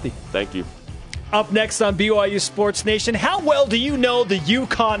 Get healthy. Thank you. Up next on BYU Sports Nation, how well do you know the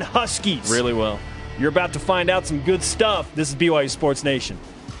Yukon Huskies? Really well. You're about to find out some good stuff. This is BYU Sports Nation.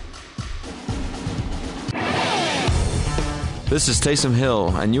 This is Taysom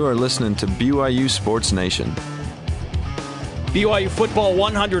Hill, and you are listening to BYU Sports Nation. BYU football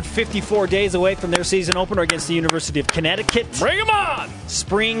 154 days away from their season opener against the University of Connecticut. Bring them on!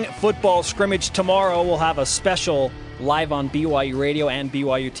 Spring football scrimmage tomorrow. We'll have a special live on BYU Radio and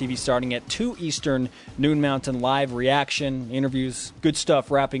BYU TV starting at 2 Eastern, noon Mountain live reaction, interviews, good stuff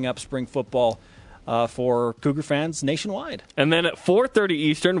wrapping up spring football for Cougar fans nationwide. And then at 4:30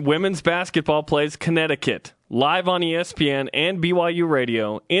 Eastern, women's basketball plays Connecticut, live on ESPN and BYU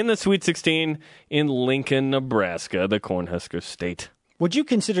Radio in the Sweet 16 in Lincoln, Nebraska, the Cornhusker State. Would you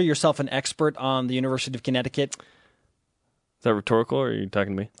consider yourself an expert on the University of Connecticut? Is that rhetorical, or are you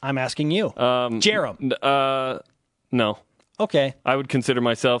talking to me? I'm asking you. Jerem. No. Okay. I would consider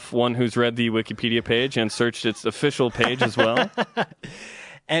myself one who's read the Wikipedia page and searched its official page as well.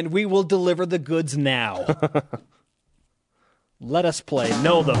 And we will deliver the goods now. Let us play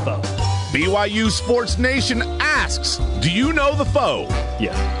Know the Foe. BYU Sports Nation asks, do you know the foe?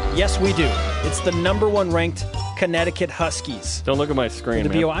 Yeah. Yes, we do. It's the number 1 ranked Connecticut Huskies. Don't look at my screen,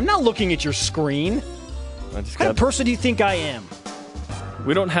 man. I'm not looking at your screen. What kind of person do you think I am?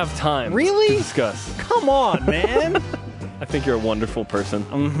 We don't have time to discuss. Come on, man. I think you're a wonderful person.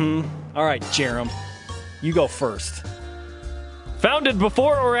 Mm-hmm. All right, Jerem, you go first. Founded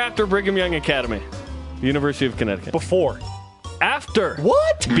before or after Brigham Young Academy, University of Connecticut. Before. After.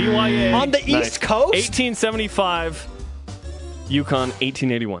 What? BYA. On the East Coast? 1875, UConn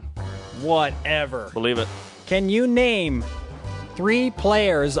 1881. Whatever. Believe it. Can you name 3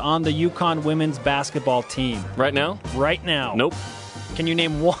 players on the UConn women's basketball team? Right now? Right now. Nope. Can you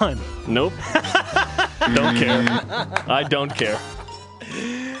name 1? Nope. Don't care. I don't care.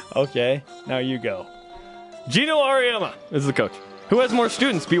 Okay, now you go. Gino Auriemma is the coach. Who has more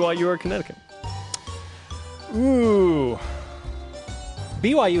students, BYU or Connecticut? Ooh.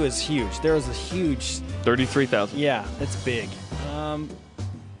 BYU is huge. There is a huge... 33,000. Yeah, it's big.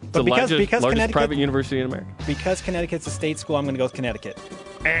 But because largest private university in America. Because Connecticut's a state school, I'm going to go with Connecticut.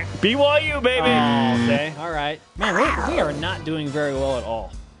 BYU, baby! Oh, okay, all right. Man, we are not doing very well at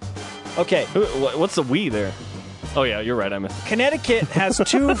all. Okay. What's the we there? Oh, yeah, you're right. I missed it. Connecticut has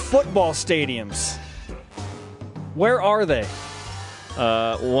 2 football stadiums. Where are they?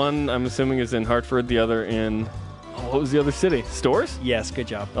 One, I'm assuming, is in Hartford. The other in... Oh, what was the other city? Stores? Yes, good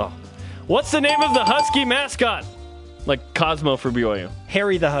job. Oh. What's the name of the Husky mascot? Like Cosmo for BYU.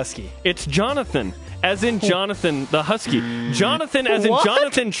 Harry the Husky. It's Jonathan, as in Jonathan the Husky. Jonathan, as in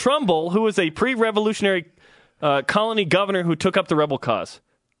Jonathan Trumbull, who was a pre-revolutionary colony governor who took up the rebel cause.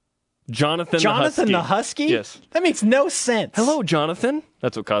 Jonathan the Husky? Yes. That makes no sense. Hello, Jonathan.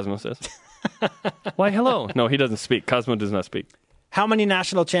 That's what Cosmo says. Why, hello? No, he doesn't speak. Cosmo does not speak. How many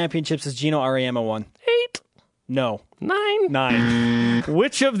national championships has Gino Auriemma won? 8. No. 9. 9.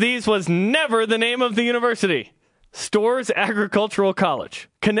 Which of these was never the name of the university? Storrs Agricultural College,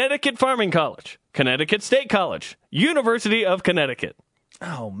 Connecticut Farming College, Connecticut State College, University of Connecticut.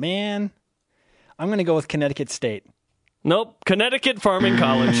 Oh, man. I'm going to go with Connecticut State. Nope. Connecticut Farming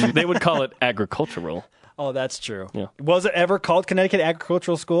College. They would call it agricultural. Oh, that's true. Yeah. Was it ever called Connecticut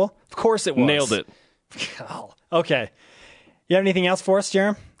Agricultural School? Of course it was. Nailed it. Oh, okay. You have anything else for us,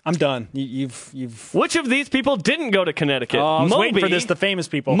 Jerem? I'm done. You've. Which of these people didn't go to Connecticut? Oh, I was waiting for this, the famous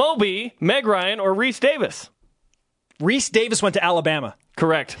people. Moby, Meg Ryan, or Reese Davis? Reese Davis went to Alabama.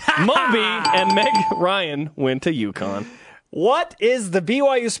 Correct. Moby and Meg Ryan went to UConn. What is the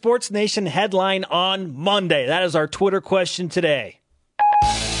BYU Sports Nation headline on Monday? That is our Twitter question today.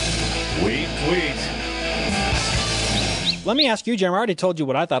 Tweet. Let me ask you, Jeremy. I already told you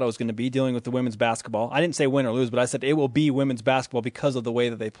what I thought it was going to be dealing with the women's basketball. I didn't say win or lose, but I said it will be women's basketball because of the way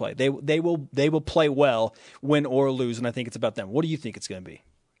that they play. They will play well, win or lose, and I think it's about them. What do you think it's going to be?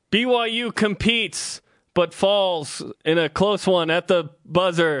 BYU competes, but falls in a close one at the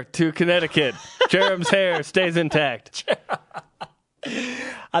buzzer to Connecticut. Jerem's hair stays intact.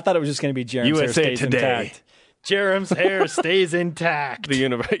 I thought it was just going to be Jerem's hair stays today. Intact. Jerem's hair stays intact.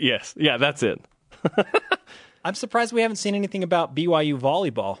 Yes. Yeah, that's it. I'm surprised we haven't seen anything about BYU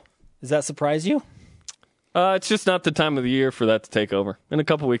volleyball. Does that surprise you? It's just not the time of the year for that to take over. In a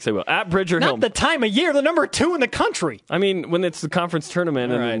couple weeks, they will. At Bridger Hill. Not the time of year. They're number 2 in the country. I mean, when it's the conference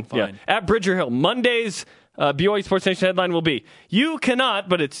tournament. All right, fine. Yeah. At Bridger Hill. Monday's BYU Sports Nation headline will be, you cannot,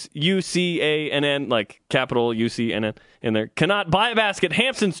 but it's UCANN, like capital UCNN in there, cannot buy a basket.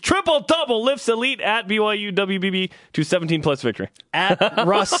 Hampson's triple-double lifts elite at BYU WBB to 17-plus victory. At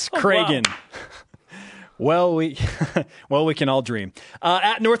Russ Cragen. Wow. Well, we can all dream.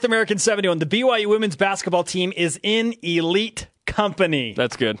 At North American 71, the BYU women's basketball team is in elite company.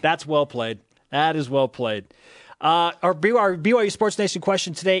 That's good. That's well played. That is well played. Our BYU Sports Nation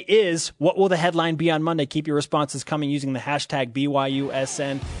question today is, what will the headline be on Monday? Keep your responses coming using the hashtag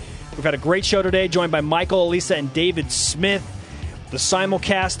BYUSN. We've had a great show today, joined by Michael, Elisa, and David Smith. The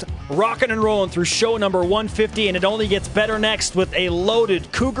simulcast rocking and rolling through show number 150, and it only gets better next with a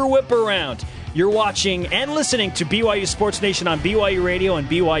loaded Cougar Whip Around. You're watching and listening to BYU Sports Nation on BYU Radio and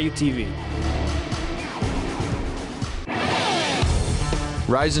BYU TV.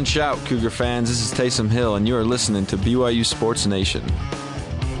 Rise and shout, Cougar fans. This is Taysom Hill, and you are listening to BYU Sports Nation.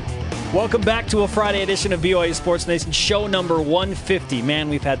 Welcome back to a Friday edition of BYU Sports Nation, show number 150. Man,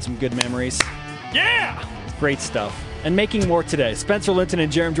 we've had some good memories. Yeah! Great stuff. And making more today. Spencer Linton and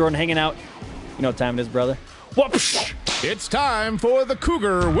Jeremy Jordan hanging out. You know what time it is, brother? Whoopsh! It's time for the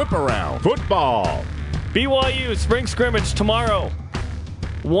Cougar Whip-Around Football. BYU spring scrimmage tomorrow.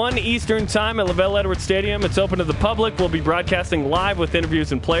 1 Eastern time at LaVell Edwards Stadium. It's open to the public. We'll be broadcasting live with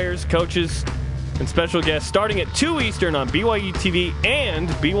interviews and players, coaches, and special guests starting at 2 Eastern on BYU TV and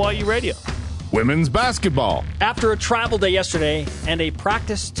BYU Radio. Women's basketball. After a travel day yesterday and a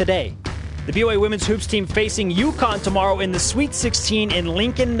practice today, the BYU women's hoops team facing UConn tomorrow in the Sweet 16 in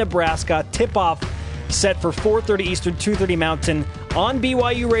Lincoln, Nebraska. Tip-off set for 4:30 Eastern, 2:30 Mountain on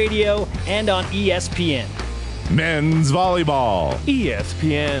BYU Radio and on ESPN. Men's volleyball.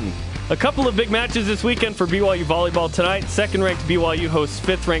 ESPN. A couple of big matches this weekend for BYU volleyball tonight. Second-ranked BYU hosts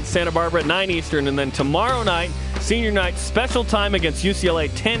 5th-ranked Santa Barbara at 9 Eastern. And then tomorrow night, senior night, special time against UCLA,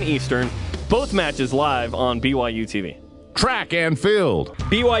 10 Eastern. Both matches live on BYU TV. Track and field.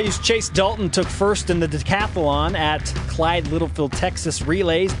 BYU's Chase Dalton took first in the decathlon at Clyde Littlefield Texas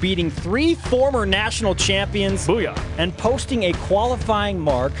Relays, beating 3 former national champions. Booyah. And posting a qualifying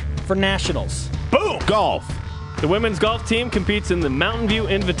mark for nationals. Boom! Golf. The women's golf team competes in the Mountain View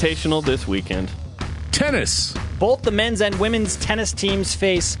Invitational this weekend. Tennis. Both the men's and women's tennis teams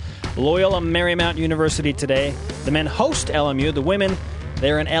face Loyola Marymount University today. The men host LMU. The women,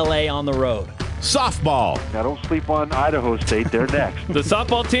 they're in LA on the road. Softball. Now don't sleep on Idaho State. They're next. The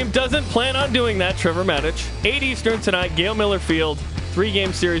softball team doesn't plan on doing that, Trevor Matich. 8 Eastern tonight, Gail Miller Field.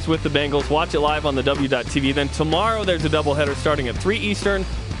 3-game series with the Bengals. Watch it live on the W.TV. Then tomorrow there's a doubleheader starting at 3 Eastern,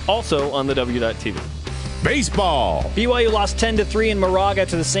 also on the W.TV. Baseball. BYU lost 10-3 in Moraga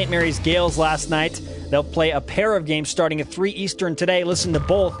to the St. Mary's Gales last night. They'll play a pair of games starting at 3 Eastern today. Listen to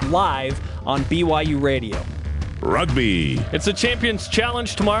both live on BYU Radio. Rugby. It's the Champions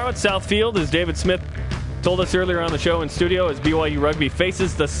Challenge tomorrow at Southfield, as David Smith told us earlier on the show in studio, as BYU Rugby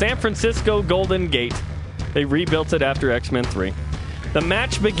faces the San Francisco Golden Gate. They rebuilt it after X-Men 3. The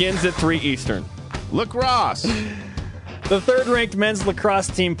match begins at 3 Eastern. Lacrosse. The 3rd-ranked men's lacrosse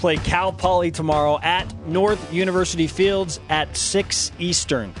team play Cal Poly tomorrow at North University Fields at 6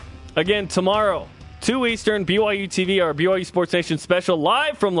 Eastern. Again, tomorrow, 2 Eastern, BYU TV, our BYU Sports Nation special,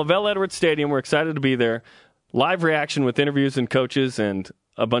 live from LaVell Edwards Stadium. We're excited to be there. Live reaction with interviews and coaches and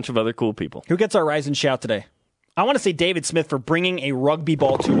a bunch of other cool people. Who gets our rise and shout today? I want to say David Smith for bringing a rugby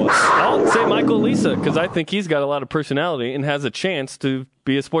ball to us. I'll say Michael Lisa, because I think he's got a lot of personality and has a chance to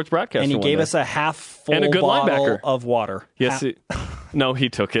be a sports broadcaster. And he gave us a half-full and a good bottle linebacker of water. Yes, no, he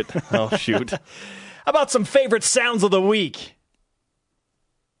took it. Oh, shoot. How about some favorite sounds of the week?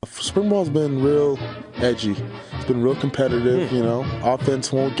 Spring ball's been real edgy. It's been real competitive, you know.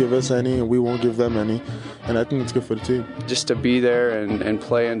 Offense won't give us any, and we won't give them any. And I think it's good for the team. Just to be there and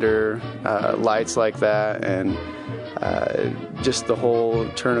play under lights like that, and just the whole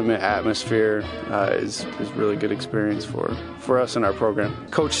tournament atmosphere is really good experience for us in our program.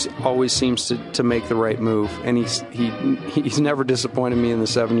 Coach always seems to make the right move, and he's never disappointed me in the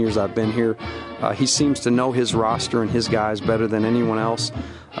 7 years I've been here. He seems to know his roster and his guys better than anyone else.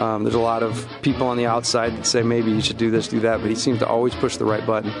 There's a lot of people on the outside that say maybe you should do this, do that, but he seems to always push the right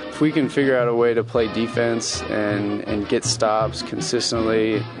button. If we can figure out a way to play defense and get stops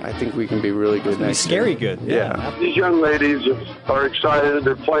consistently, I think we can be really good next year. Scary good. Yeah. These young ladies are excited.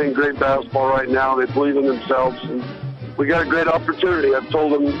 They're playing great basketball right now. They believe in themselves. And we got a great opportunity. I've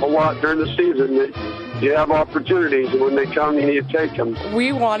told them a lot during the season that you have opportunities, and when they come, you need to take them.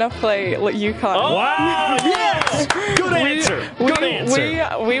 We want to play UConn. Oh, wow! Yes! Good answer. Good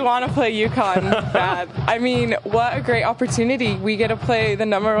answer. We want to play UConn bad. I mean, what a great opportunity. We get to play the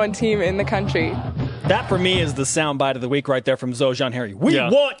 #1 team in the country. That, for me, is the soundbite of the week right there from Zojan Harry. We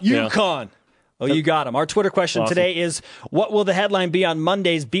want UConn. Oh, you got him. Our Twitter question today is, what will the headline be on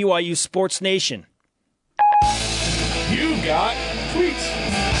Monday's BYU Sports Nation? You got tweets.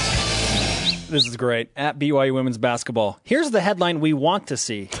 This is great. At BYU Women's Basketball. Here's the headline we want to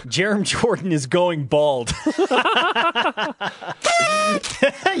see. Jeremy Jordan is going bald.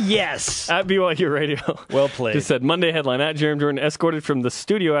 Yes. At BYU Radio. Well played. Just said, Monday headline, at Jeremy Jordan escorted from the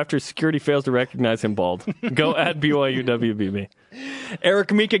studio after security fails to recognize him bald. Go at BYU WBB.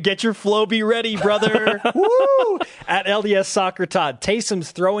 Eric Mika, get your flow, be ready, brother. Woo! At LDS Soccer Todd,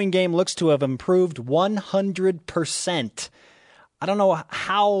 Taysom's throwing game looks to have improved 100%. I don't know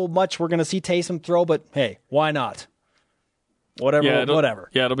how much we're going to see Taysom throw, but hey, why not? Whatever.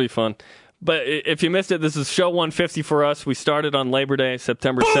 Yeah, it'll be fun. But if you missed it, this is show 150 for us. We started on Labor Day,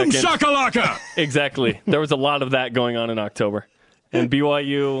 September 2nd. Boom shakalaka! Exactly. There was a lot of that going on in October. And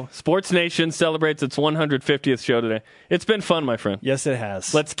BYU Sports Nation celebrates its 150th show today. It's been fun, my friend. Yes, it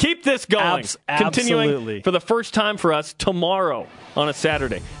has. Let's keep this going. Continuing absolutely. for the first time for us tomorrow on a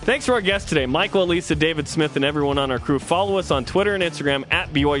Saturday. Thanks to our guests today, Michael, Elisa, David Smith, and everyone on our crew. Follow us on Twitter and Instagram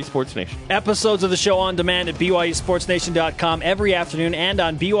at BYU Sports Nation. Episodes of the show on demand at BYUSportsNation.com every afternoon and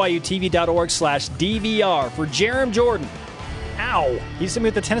on BYUTV.org/DVR. For Jerem Jordan. Ow. He's hit me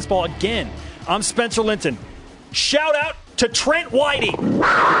with the tennis ball again. I'm Spencer Linton. Shout out to Trent Whiting.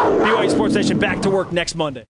 BYU Sports Nation back to work next Monday.